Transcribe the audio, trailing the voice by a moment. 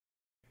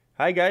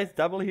Hi guys,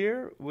 Double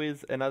here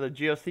with another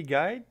GOC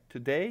guide.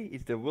 Today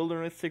is the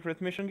Wilderness Secret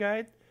Mission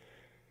guide.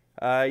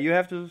 You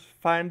have to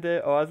find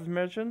the Oasis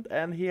Merchant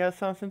and he has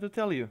something to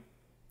tell you.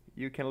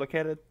 You can look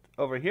at it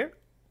over here.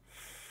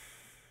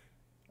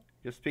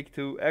 You speak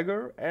to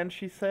Egor and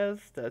she says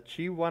that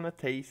she wanna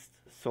taste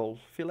sole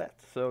fillet.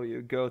 So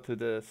you go to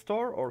the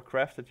store or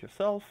craft it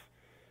yourself,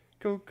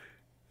 cook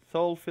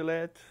sole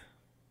fillet,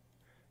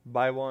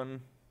 buy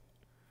one,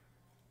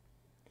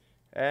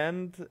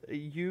 and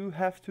you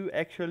have to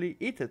actually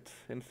eat it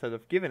instead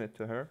of giving it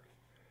to her.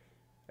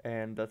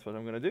 And that's what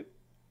I'm gonna do.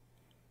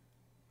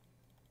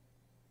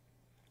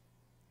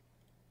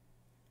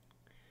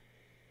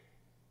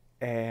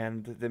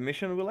 And the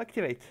mission will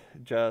activate.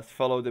 Just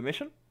follow the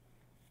mission.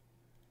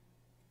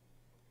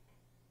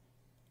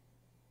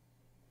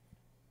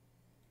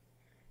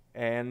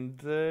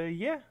 And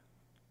yeah,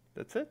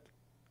 that's it.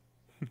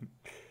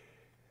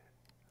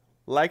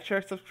 Like,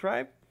 share,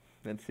 subscribe,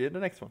 and see you in the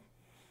next one.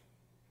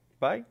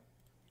 Bye.